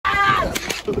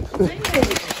Kingpin,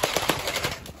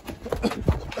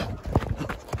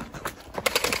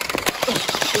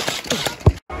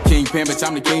 bitch,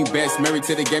 I'm the king best. Married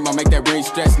to the game, I'll make that brain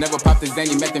stress. Never pop the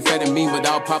zany methamphetamine, but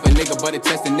I'll pop a nigga, but it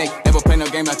test the neck. Never play no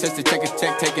game, I test the check is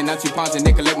check. Taking out 2 pounds and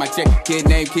they collect my check. Kid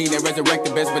named King, they resurrect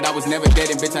the best, but I was never dead,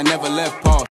 and bitch, I never left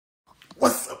Paul.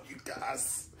 What's up, you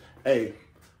guys? Hey,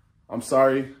 I'm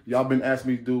sorry. Y'all been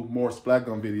asking me to do more splat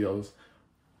gun videos,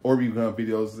 orbeez gun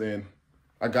videos, and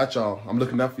I got y'all. I'm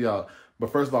looking out for y'all.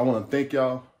 But first of all, I want to thank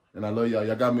y'all, and I love y'all.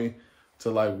 Y'all got me to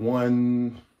like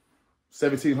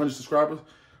 1,700 subscribers.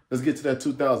 Let's get to that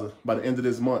 2,000 by the end of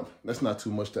this month. That's not too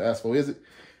much to ask for, is it?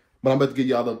 But I'm about to get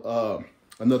y'all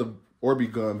another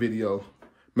orbeez gun video.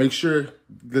 Make sure,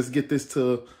 let's get this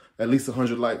to at least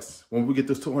 100 likes. When we get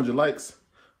this 200 likes,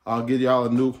 I'll get y'all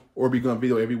a new orbeez gun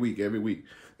video every week.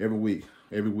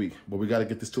 But we got to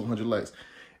get this 200 likes.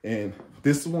 And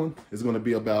this one is going to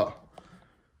be about,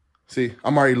 see,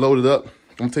 I'm already loaded up. I'm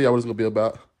going to tell y'all what it's going to be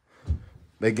about.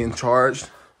 They getting charged.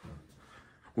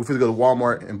 We're going to go to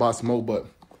Walmart and buy some more, but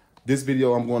this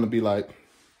video, I'm going to be like,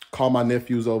 call my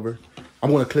nephews over.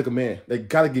 I'm going to click them in. They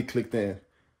got to get clicked in,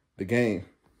 the game.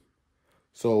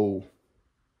 So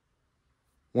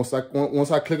once I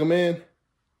click them in,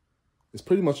 it's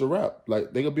pretty much a wrap.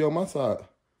 Like, they going to be on my side.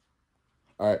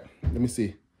 All right, let me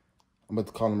see. I'm about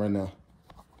to call them right now.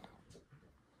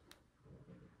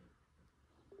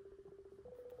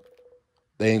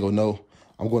 They ain't going to know.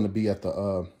 I'm going to be at the,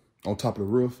 on top of the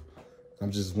roof.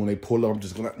 I'm just, when they pull up, I'm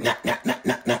just going to, nah.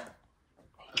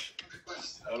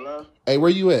 Hello? Hey, where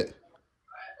you at?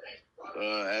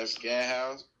 At Scan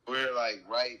House. We're like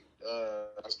right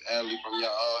alley from your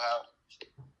old house.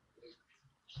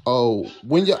 Oh,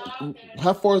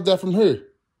 how far is that from here?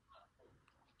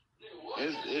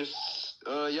 It's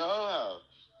your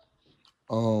old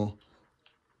house.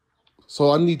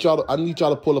 So I need y'all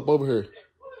to pull up over here.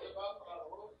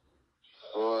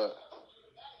 What?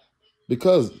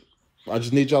 Because I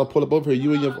just need y'all to pull up over here,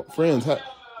 you and your friends.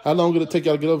 How long will it take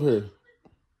y'all to get over here?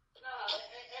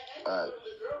 A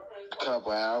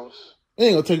couple hours. It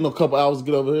ain't gonna take no couple hours to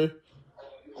get over here.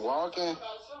 Walking?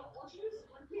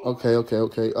 Okay.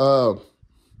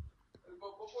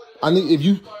 I need, if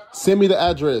you send me the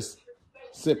address.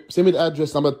 Send me the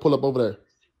address, I'm about to pull up over there.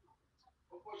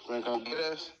 Wanna come get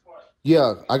us?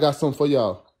 Yeah, I got something for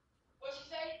y'all.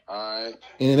 Alright.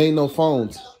 And it ain't no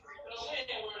phones.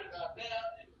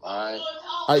 Alright.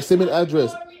 Alright, send me the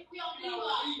address.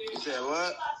 You said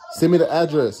what? Send me the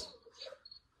address.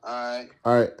 Alright.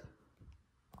 Alright.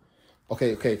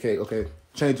 Okay.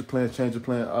 Change the plan.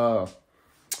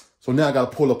 So now I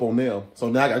gotta pull up on them. So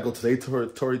now I gotta go to their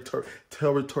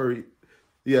territory.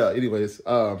 Yeah, anyways.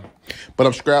 But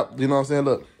I'm scrapped, you know what I'm saying?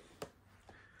 Look.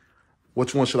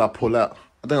 Which one should I pull out?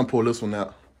 I think I'm pull this one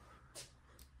out.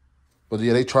 But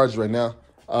yeah, they charged right now.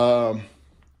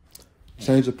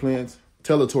 Change the plans.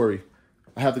 Territory.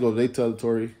 I have to go to their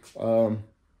territory. I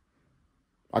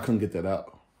couldn't get that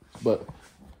out. But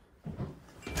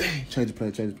dang, change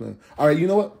the plan. All right, you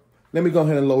know what? Let me go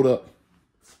ahead and load up.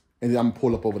 And then I'm gonna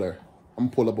pull up over there.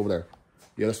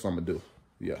 Yeah, that's what I'm gonna do.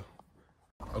 Yeah.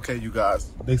 Okay, you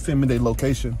guys. They sent me their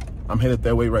location. I'm headed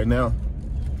that way right now.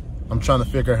 I'm trying to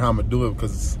figure out how I'm gonna do it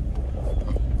because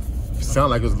it sounds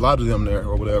like there's a lot of them there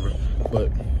or whatever.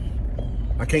 But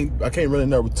I can't run in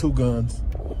there with 2 guns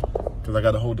because I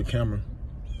gotta hold the camera.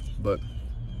 But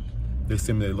they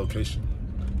sent me their location.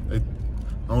 I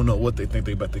don't know what they think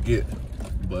they about to get,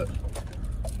 but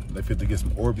they fit to get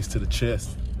some orbeez to the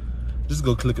chest. Just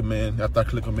go click them in. After I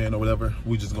click them in or whatever,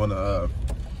 we just gonna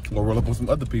go roll up with some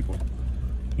other people.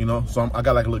 You know, so I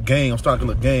got like a little gang. I'm starting a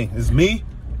little gang. It's me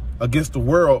against the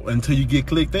world until you get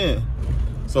clicked in.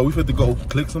 So we fit to go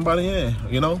click somebody in,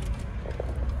 you know?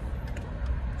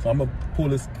 So I'm gonna pull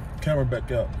this camera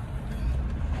back out.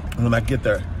 And when I get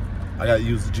there, I gotta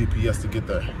use the GPS to get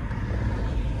there.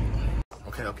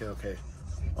 Okay.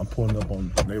 I'm pulling up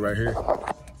on they right here.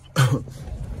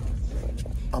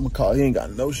 I'm gonna call, he ain't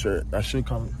got no shirt. I should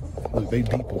come, look, they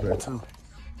deep over there too.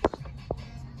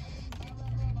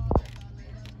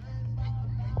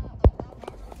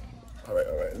 All right,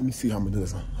 let me see how I'm gonna do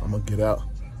this. I'm gonna get out.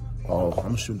 Oh, I'm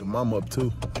gonna shoot the mama up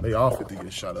too. They all fit to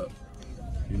get shot up.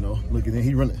 You know, look at him,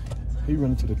 he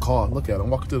running to the car. Look at him,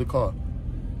 walking to the car.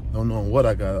 Don't know what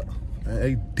I got. Man,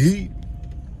 they deep.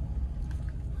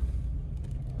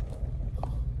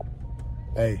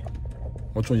 Hey,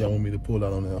 which one y'all want me to pull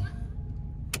out on them?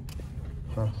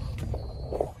 Huh?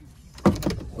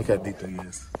 Look how deep they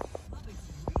is.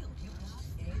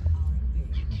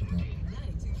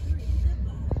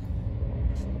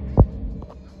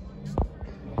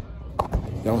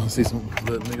 Y'all want to see some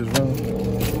little niggas run?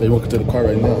 They walking to the car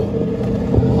right now.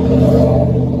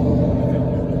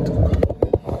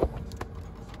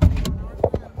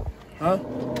 Huh?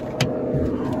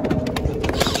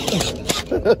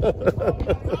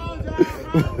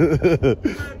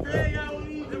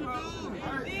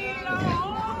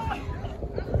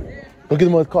 Go get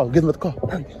him at the car. Get him at the car.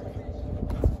 Hurry.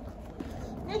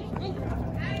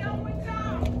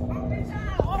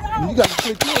 You got to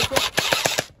click in, bro.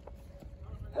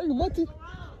 Hey, Monty.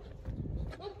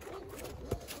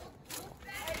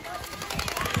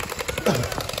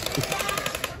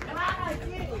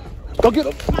 Go get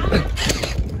him.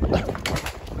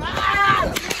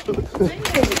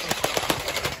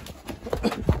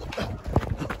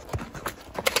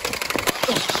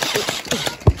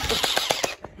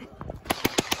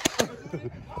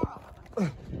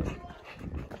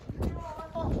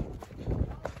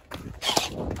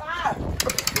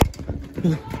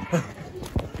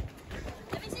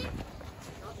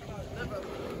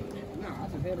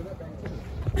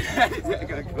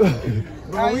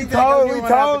 Bro, we told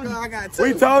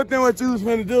them what you was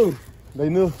finna do. They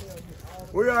knew.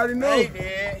 We already knew. They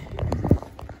did.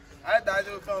 I thought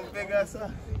you was gonna pick us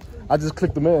up. I just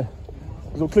clicked them in. I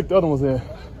was gonna click the other ones in.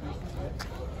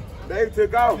 They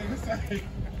took off.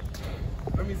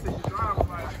 Let me see your driver.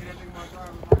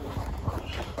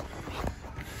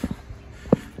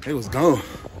 They was gone.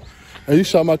 Hey, you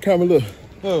shot my camera, look.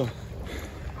 Huh.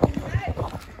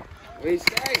 We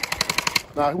stay.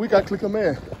 Nah, we gotta click them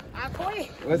in. I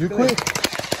quit. You quit?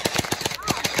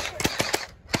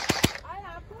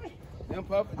 I quit. Them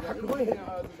puppets. I quit.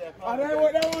 Oh,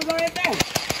 that was right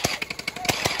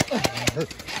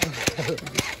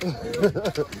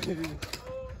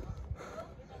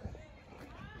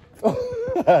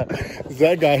there.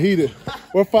 Zach got heated.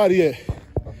 Where Fadi at?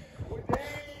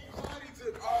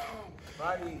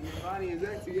 Bonnie is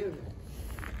that together.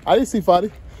 I didn't see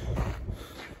Fadi.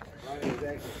 Bonnie is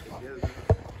that together.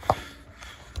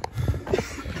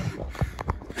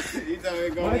 He told me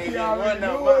to go ahead and run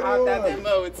up. I thought that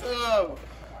mother was tough.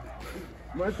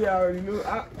 Monty already knew.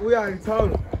 We already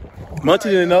told him. Munchie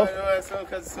didn't know. As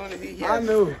soon as he hit I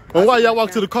knew. And why y'all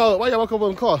walk to the car? Why y'all walk over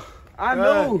in the car? I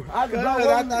knew. I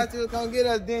thought you was gonna get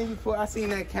us. Then you put. I seen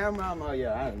that camera. I'm like,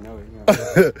 yeah, I didn't know it.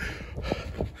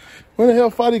 Where the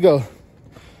hell Fadi go?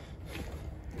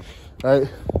 All right.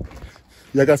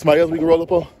 Y'all got somebody else we can roll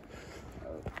up on?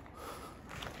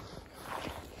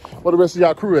 Where the rest of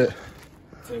y'all crew at?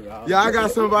 Yeah, I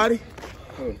got somebody.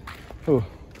 Who?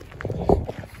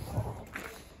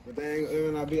 But they ain't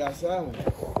even not be outside.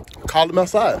 Call him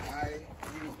outside.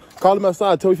 Call him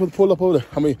outside. Tell you for to pull up over there.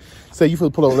 I mean, say you for to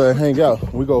pull over there and hang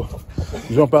out. We go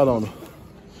jump out on them.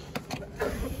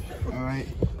 All right.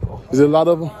 Is there a lot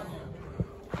of them?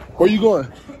 Where you going?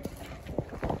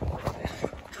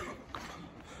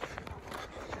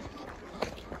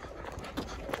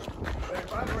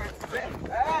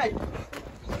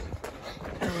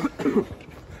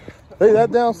 They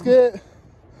that damn scared?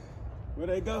 Where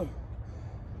they go?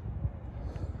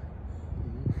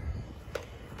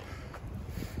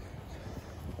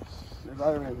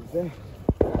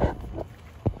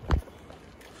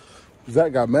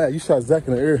 Zach got mad. You shot Zach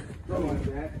in the ear.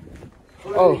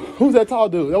 Oh, who's that tall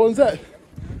dude? That wasn't Zach.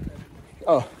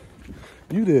 Oh,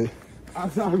 you did. I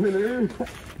saw him in the ear.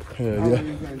 Hell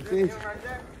yeah.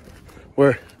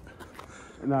 Where?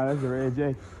 Nah, that's the red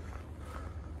J.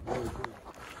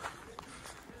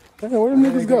 Damn, where them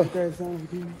niggas go?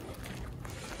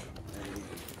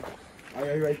 Oh,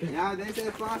 yeah, right there. Now they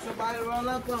said find somebody to roll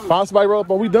up on. Find somebody roll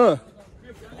up on. We done.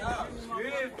 No,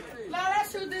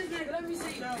 let's shoot this nigga. Let me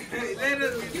see. Hey, let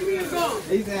us. Give me a gun.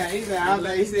 He said, I was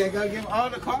like, he said, go give him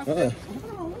all the cards.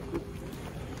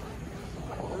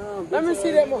 Let me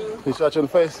see that one. He shot you in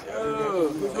the face.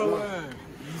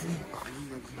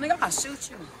 Nigga, I'll shoot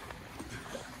you.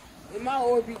 In my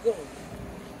orbeez gun.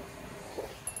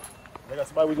 They got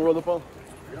somebody we can roll up on?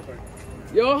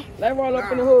 Yo, let's roll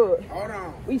up in the hood. Hold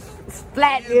on. We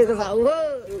splat niggas out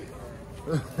hood.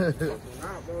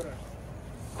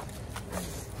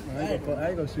 I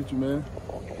ain't gonna shoot you, man.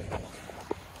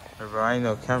 Hey, bro, I ain't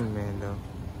no cameraman, though.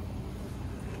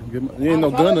 You ain't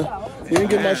no gunner. You ain't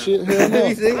get my shit. Hell no.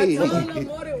 I told you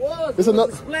what it was. It's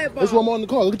another. Splat There's one more in the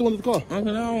car. Look at the one in the car. Okay, I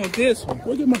don't want this one.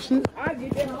 Where get my shit? I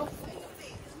get that off.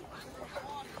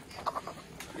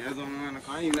 Yeah, that's on the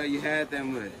car. I didn't know you had that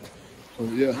much. Oh,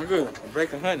 yeah. I'm good.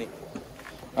 Break 100.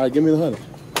 All right, give me the 100.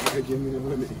 Hey, give me the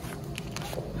money.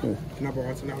 Yeah. Can I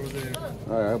borrow $10 in?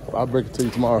 All right, I'll break it to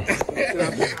you tomorrow. Hey.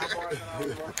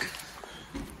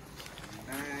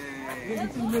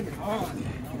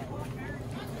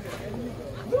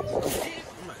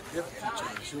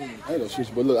 I ain't gonna shoot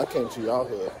you, but look, I came to y'all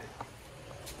hood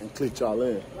and clicked y'all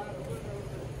in.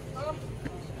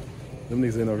 Them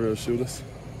niggas ain't no real shooters.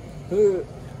 Hood.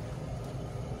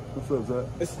 What's up, Zach?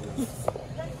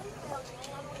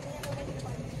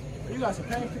 You got some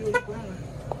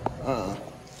painkillers?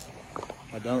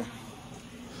 I don't.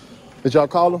 Did y'all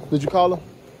call him? Did you call him?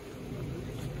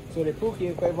 So they Pookie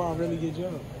and Quavon really get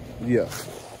jumped? Yeah.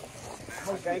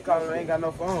 I ain't calling him, I ain't got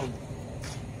no phone.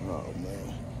 Oh,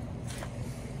 man.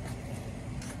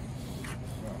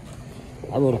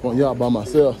 I rode up on y'all by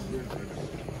myself.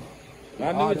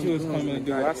 I knew what you was coming to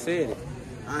do. I said it.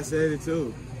 I said it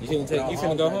too. You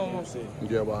finna go home?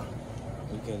 Yeah, why?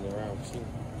 You getting around with you.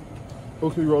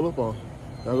 Who can you roll up on?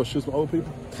 Y'all go shoot some old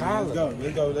people? Let's go.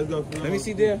 Let's go. Let me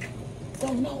see there.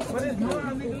 What is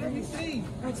mine, nigga? Let me see.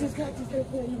 I just got to say,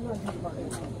 you nothing about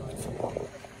it.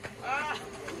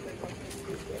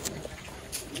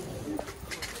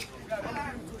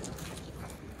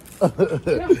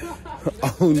 I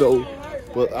don't know,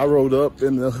 but I rode up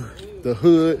in the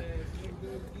hood.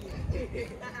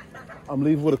 I'm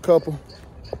leaving with a couple.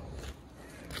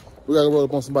 We gotta roll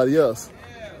up on somebody else.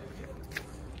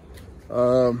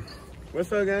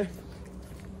 What's up, gang?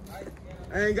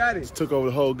 I ain't got it. Just took over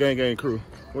the whole gang crew.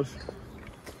 What's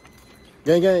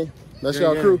gang? That's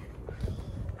y'all crew.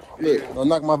 Look, I'll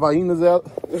knock my hyenas out.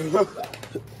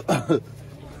 I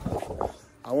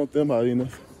want them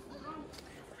hyenas.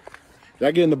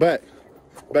 Y'all get in the back.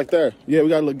 Back there. Yeah, we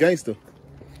got a little gangster.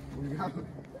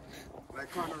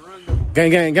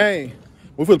 Gang.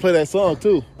 We finna play that song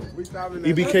too.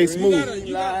 EBK Smooth.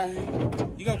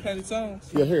 You gonna play the songs?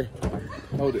 Yeah, here.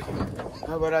 Hold it.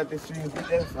 How about out the street? Get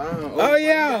that phone. Oh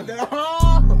yeah.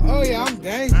 Oh yeah, I'm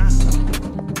dangerous.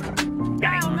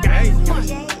 I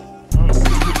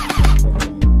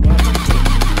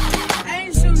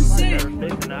ain't shooting shit.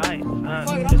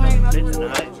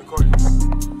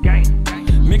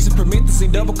 Mixing Prometheus,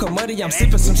 double commodity. I'm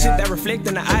sipping some shit that reflect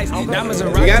in the ice. Diamonds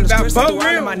and rocks, crystal through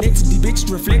all of my niggas. These bitches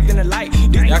reflect in the light.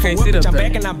 Y'all can't see them. I'm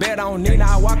back and I bet I don't need.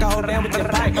 Now I walk, I hold down with that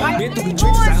pipe. Been through the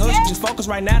tricks, I hustle, just focus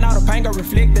right now. Now the pain go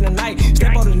reflect in the night.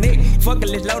 Step on the neck, fuck it,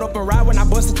 let's load up and ride. When I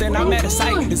bust it, then I'm at a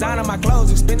sight. Design on my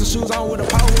clothes, expensive shoes on with a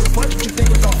pole. Who the fuck you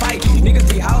think we gon' fight? Niggas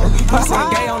be hoes, pussy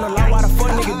and gay on the low. Why the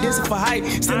fuck nigga dissing for hype?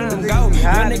 Sending them go.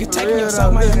 Young niggas taking your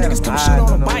soul, my young niggas come shoot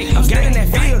on the bike. I'm getting that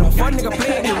field, a fuck nigga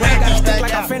playing the red. Gotta stick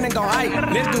like I'm finna go hype.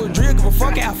 Let's do a drill, give a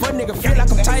fuck out. Fuck nigga feel like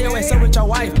I'm tired your ass up with your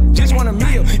wife. Just want a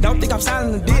meal, don't think I'm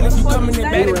signing the deal. If you coming in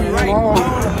bad, it be right. I'm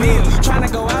on a bill, tryna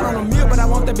go out on a meal, but I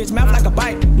want that bitch mouth like a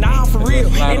bite. Nah, I'm for real.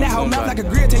 In that whole mouth like a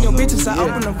grill, tell your bitches I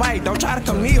open the fight. Don't try to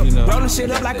come kneel. Rollin'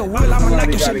 shit up like a wood, I'ma knock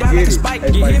your shit down like a spike.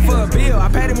 Get hit for a bill, I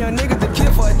paid him your niggas to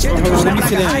kill for a check. You snap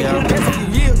like a hype. That's if you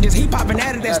yield, just he poppin'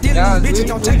 at it, that's still these bitches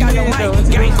don't take out your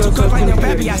mic. Gang too cook like your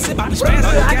baby, I sip, I be spaz.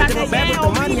 I got to go back with the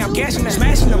money, I'm cashing that,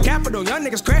 smashing them capital. Young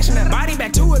niggas crashing that, body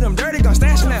back two of them, dirty gun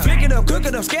stashing that. Flick it up, cook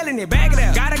it up, scaling it, bag it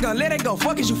out. Got a gun, let it go,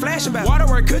 fuck is you flashing back.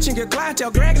 Waterwork, cushion, get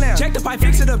clientele, Greg now. Check the pipe,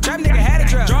 fix it up, trap nigga had it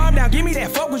drop. Draw him down, give me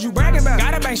that, fuck was you bragging about.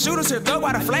 Got a bank shooters here, thug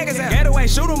while the flag is out. Getaway,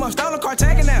 shoot him up, stolen car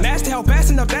taking out. Nasty hell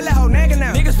passing up, that let hoe nagging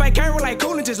now. Niggas fake camera like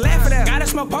cool and just laughing out. Gotta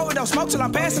smoke poet, don't smoke till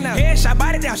I'm passing out. Headshot,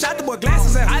 body down, shot the boy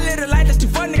glasses out. I lit a light, that's too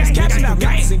fun, niggas caption out.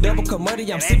 See double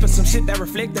commodity, I'm sipping some shit that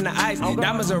reflect in the ice.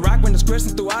 Diamonds and rock when it's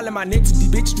crystal through all of my niggas. These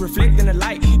bitches reflect in the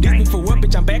light. This me for what,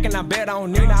 bitch, I'm back and I bet I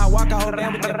don't need. Now I walk, I hold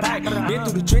down with that pipe. Been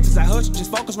through the trenches, I hustle, just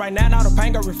focus right now. Now the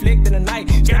pain go reflect in the night.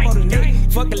 Step on the neck,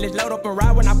 fuck it, let's load up and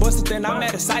ride. When I bust it, then I'm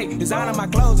at a sight. Design on my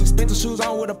clothes, expensive shoes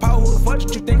on with a pole. Who the fuck you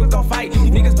think we gon' fight?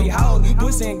 Niggas be hoes,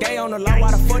 pussy and gay on the low.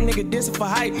 Why the fuck nigga dissing for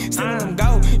hype? Sending them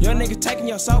go. Young niggas taking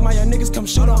your soul, my young niggas come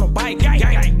shoot on a bike.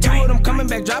 Two of them coming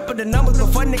back, dropping the numbers. The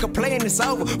fuck nigga playing it's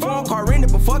over. Phone car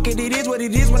rented, but fuck it, it is what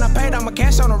it is. When I paid all my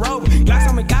cash on the road. Glass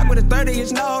on me cock with a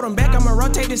 30-inch node. I'm back, I'ma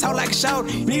rotate this hoe like a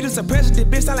shoulder. Need a suppressor, this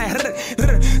bitch sound like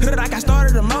like I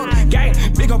started a motor. Gang,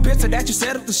 big ol' pistol that you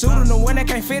set up the shooter. The one that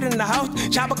can't fit in the house.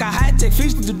 Chopper got high tech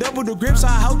features to double the grip, so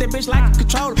I hold that bitch like a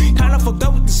controller. Kinda fucked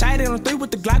up with the sight on 3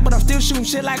 with the Glock, but I'm still shooting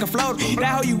shit like a floater. That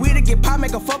hoe you with it, get pop,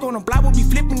 make a fuck on the block. We'll be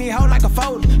flipping this hoe like a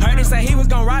folder. Heard they say he was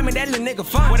gon' ride me, that little nigga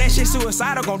fun. Well, that shit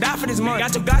suicidal, gon' die for this month.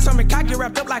 Got your glass on me, cock, get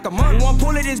wrapped up like a month. One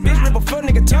pull of this bitch, rip a foot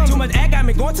nigga tongue. Too much act got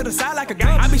me going to the side like a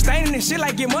gun. I be staining this shit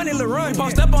like get money, little run.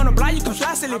 Post up on the block, you come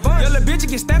slide silly bun. Your little bitch, you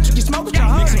get stamped, you get smoked with your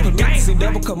hung. See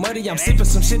double commodity, I'm sipping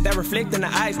some shit that reflect in the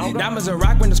ice. Diamonds and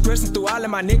rock when it's crystal through all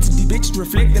of my niggas. These bitches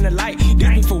reflect in the light. This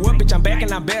me for what, bitch, I'm back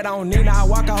and I bet I don't need. Now I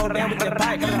walk, I hold down with that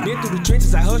pipe. Been through the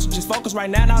trenches, I hustle, just focus right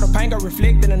now. Now the pain go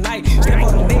reflect in the night. Step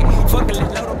on the neck, fuck it,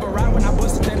 let's load up and ride. When I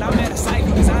bust it, then I'm at a sight.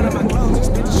 Design on my clothes,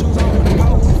 expensive shoes on with the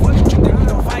pole. What you think we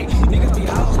gon' fight? Niggas be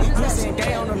hoes, pussy and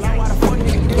gay on the low. Why the fuck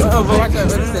nigga this?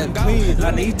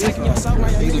 I need taking your soul, my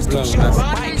niggas come shoot on the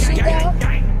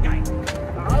bike.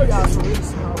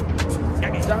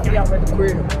 see y'all at the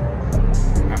crib.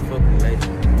 I fuck with later.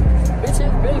 Bitch, it's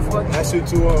been fucking. That shit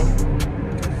too old.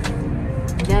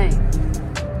 Gang.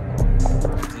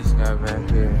 This guy back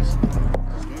here.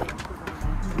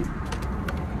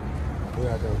 We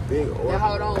got them big That orbeez.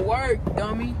 hoe don't work,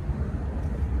 dummy.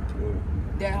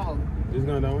 That hoe. This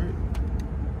gun don't work.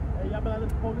 Hey, y'all better let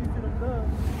the police in the club.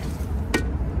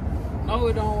 No,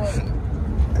 it don't work.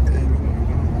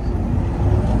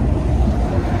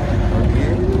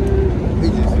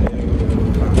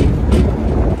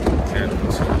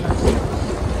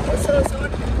 What's up,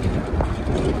 son?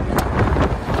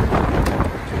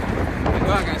 I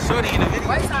got shorty in the video.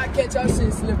 Why time I catch your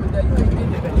shit slipping that you ain't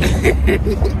getting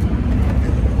it?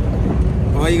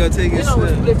 Why you gonna take You it know what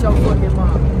slip? split your fucking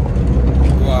mom.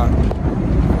 Why?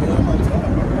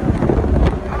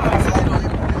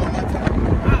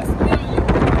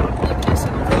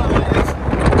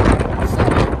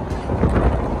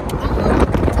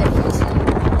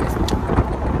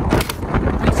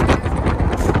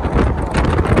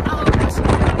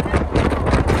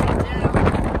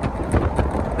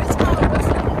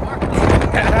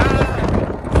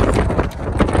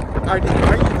 Are you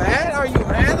mad? Are you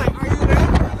mad? Like, are you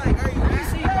mad? Like, are you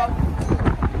mad?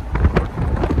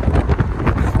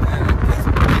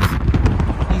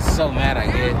 He's so mad, I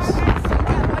guess.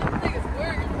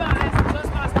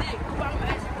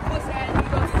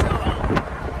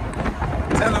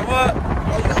 Tell him what?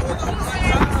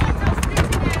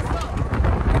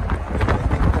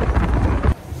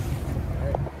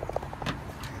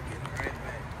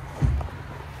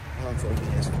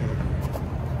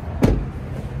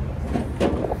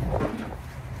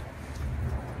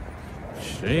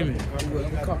 Streaming.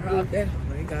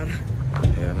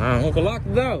 Yeah, nah, Uncle, lock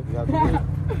the door.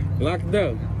 Lock the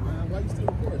door.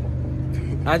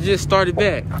 I just started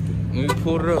back. Let me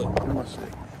pull it up. My shit.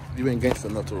 You ain't gangster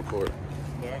enough to record.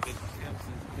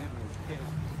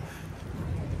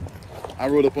 I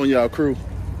rode up on y'all crew.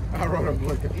 I rode up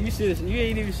like a... You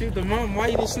ain't even shoot the mom. Why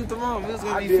you didn't shoot the mom? It was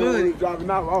gonna I be did when he funny. dropping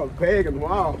off. I was pegging the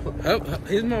wall.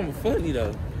 His mama funny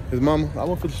though. His mama, I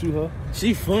want for to shoot her.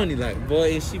 She funny, like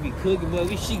boy, and she be cooking,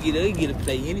 boy. She get a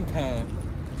play anytime.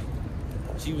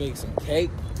 She make some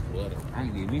cake. What? I'm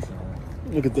gonna give me some.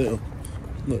 Look at them.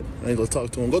 Look, I ain't gonna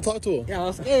talk to him. Go talk to him.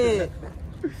 Y'all scared.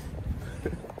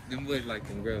 Them boys like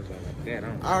them girls like that.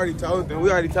 I already told them.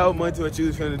 We already told Monty what you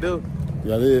was finna do.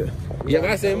 Y'all did. Yeah,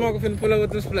 but I said Marco finna pull up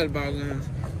with them splat ball guns.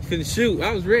 Finna shoot.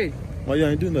 I was ready. Why y'all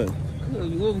ain't do nothing?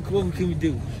 What can we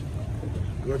do?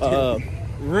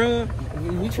 Run.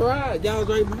 We tried. Y'all was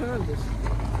right behind us.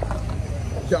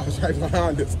 Y'all was right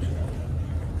behind us.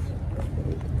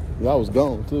 Y'all was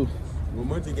gone too. When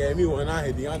Monty gave me one, I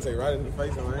hit Deontay right in the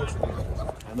face on accident.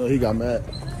 I know he got mad.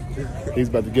 He's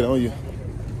about to get on you.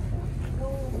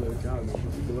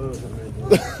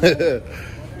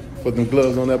 Put them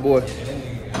gloves on that boy.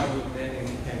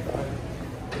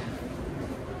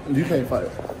 You can't fight.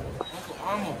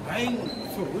 I'm a bang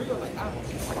for real. Like,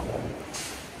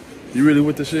 You really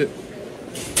with the shit?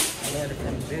 I learned it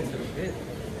from the bit to the bit.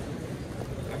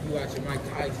 I be watching Mike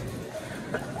Tyson.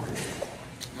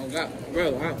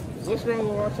 What's wrong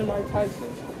with watching Mike Tyson?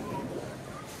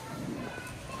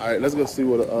 All right, let's go see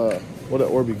what the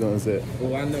Orbeez gun's at.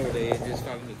 Oh, I know where they is. Just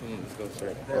follow me. Come on, let's go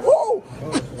straight. Woo!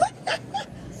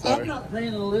 I'm not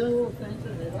playing a little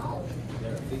offensive at all.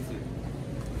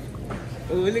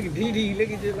 Oh, look at DD. Look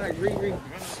at just like Riri.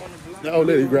 That old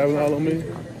lady grabbing all on me.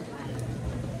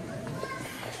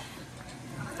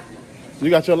 You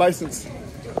got your license?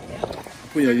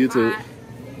 Put your YouTube.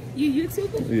 You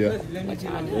YouTuber? Yeah. Let me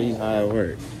tell you. This is how it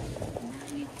works.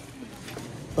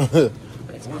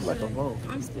 It's not like a phone.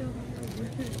 I'm still.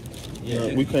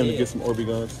 Yeah, we came to get some Orbeez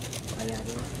guns. Oh, yeah,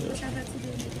 what y'all got to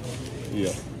do?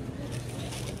 Yeah.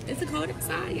 It's a cold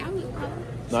outside. Y'all look cold.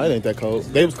 No, it ain't that cold.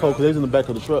 They was cold because they was in the back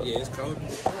of the truck. Yeah, it's cold.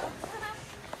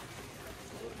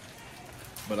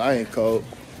 But I ain't cold.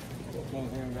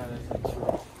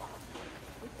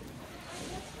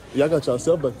 Y'all got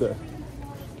yourself back there.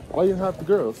 Why you didn't have the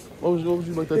girls? What was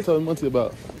you like that telling Monty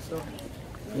about?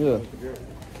 Yeah.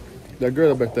 That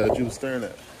girl back there that you was staring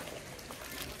at.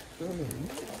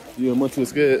 You and Monty was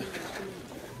scared.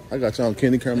 I got y'all on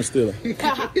candy camera still.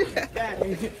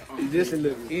 Just a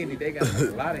little candy. They got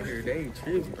a lot of here. They ain't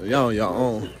tripping. Y'all on your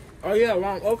own. Oh, yeah.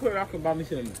 Okay, I can buy me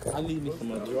some. I need me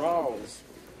some drawers.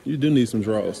 You do need some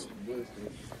draws.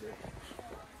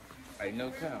 Ain't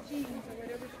no count.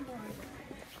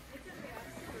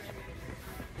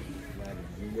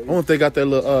 I wonder if they got that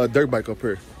little dirt bike up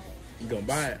here. You gonna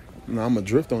buy it? No, I'm going to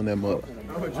drift on that mug.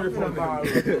 I'm gonna drip on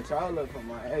that. Y'all look for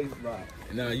my Xbox.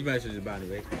 No, you might should just buy the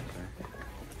Xbox.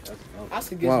 I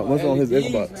should get Wow, some what's on his LEDs,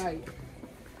 Xbox? like,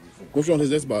 What's on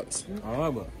his Xbox?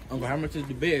 Oh, but Uncle, how much is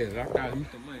the bed? I got you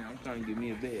some money. I'm trying to get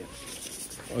me a bed.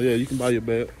 Oh yeah, you can buy your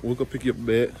bed. We'll go pick you up a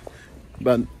bed.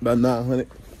 About 900.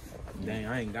 Dang,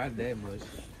 I ain't got that much.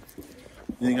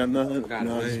 You ain't got nothing? I got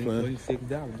no, I'm just playing.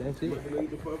 $26. That's it.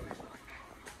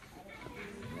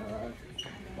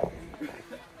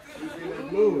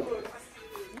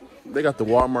 They got the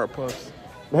Walmart puffs.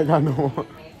 They got no one.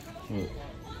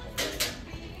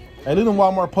 Hey, leave them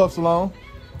Walmart puffs alone.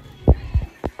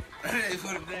 Hey,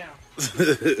 put it down.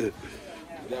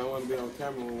 They don't want to be on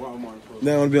camera with Walmart.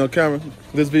 They don't want to be on camera.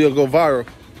 This video go viral.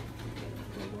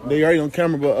 They already on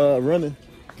camera, but running.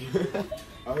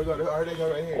 Oh, they go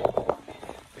right here.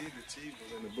 These the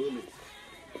cheapest and the bullet.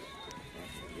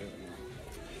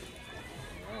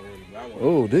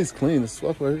 Oh, this clean as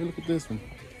fuck right here. Look at this one.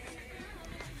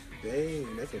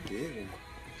 Dang, that's a big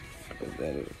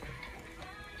one.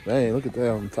 Dang, look at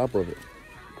that on top of it.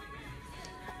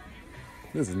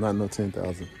 This is not no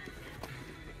 10,000.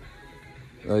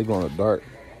 Now you going to dark.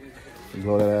 You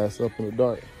blow that ass up in the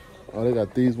dark. Oh, they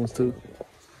got these ones too.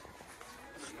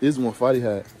 This one Fighty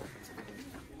had.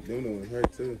 Them ones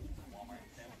hurt too.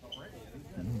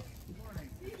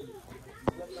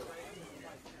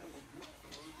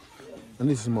 I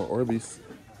need some more Orbeez.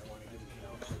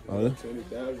 Oh,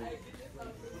 20,000.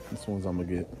 this one's I'm gonna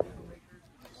get.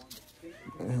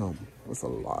 Damn, that's a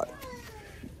lot.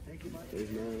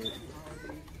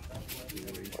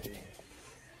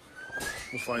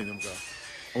 We'll find them guys.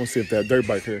 I want to see if that dirt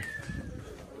bike here.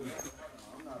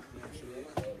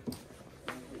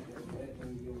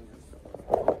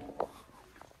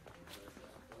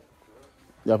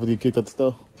 Y'all finna get kicked out the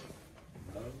store?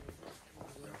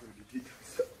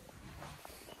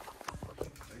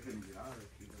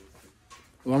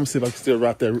 Well, I'm gonna see if I can still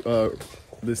rock that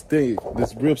this thing,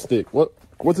 this rib stick.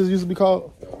 What's this used to be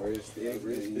called?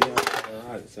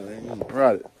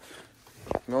 Ride it.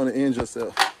 Go on and end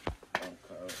yourself.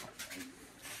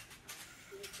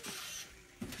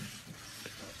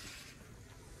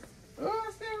 Oh,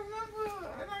 I still remember.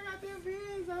 And I got them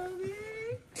pins on me.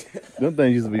 Them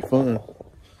things used to be fun.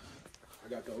 I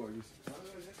got the orders.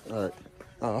 All right.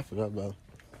 Oh, I forgot about it.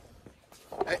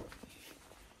 Hey.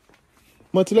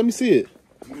 Monty, let me see it.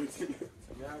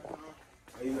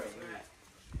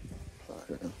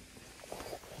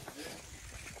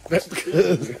 That's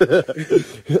good.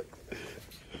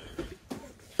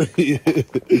 Get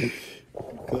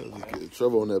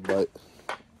trouble on that bike.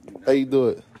 How you do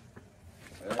it?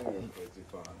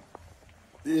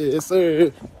 Yeah, yes,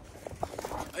 sir.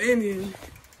 Indian.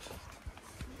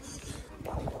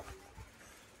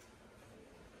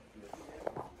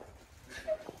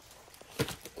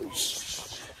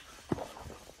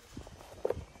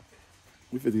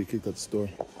 We finna get kicked out the store.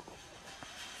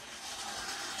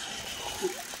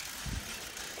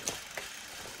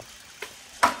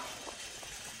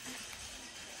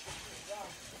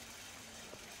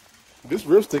 This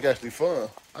rib stick actually fun.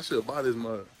 I should buy this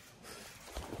mug.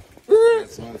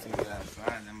 That's one thing that I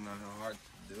find them not hard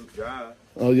to do. Drive.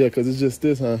 Oh yeah, cause it's just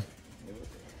this, huh?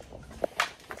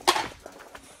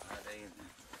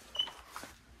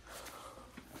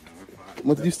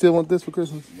 What, you still want this for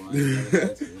Christmas?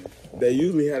 They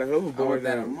usually had a hoverboard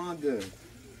that a out. month ago.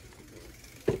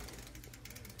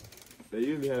 They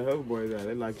usually had hoverboards out.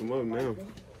 They like them up now.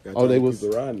 Oh, they was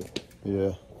riding.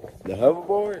 Yeah. The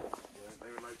hoverboard? They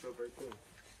were like up right there.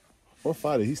 What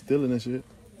Fighty? He's stealing that shit.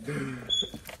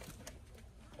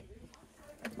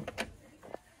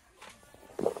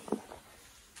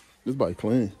 This bike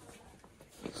clean.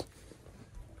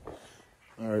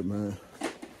 All right, man.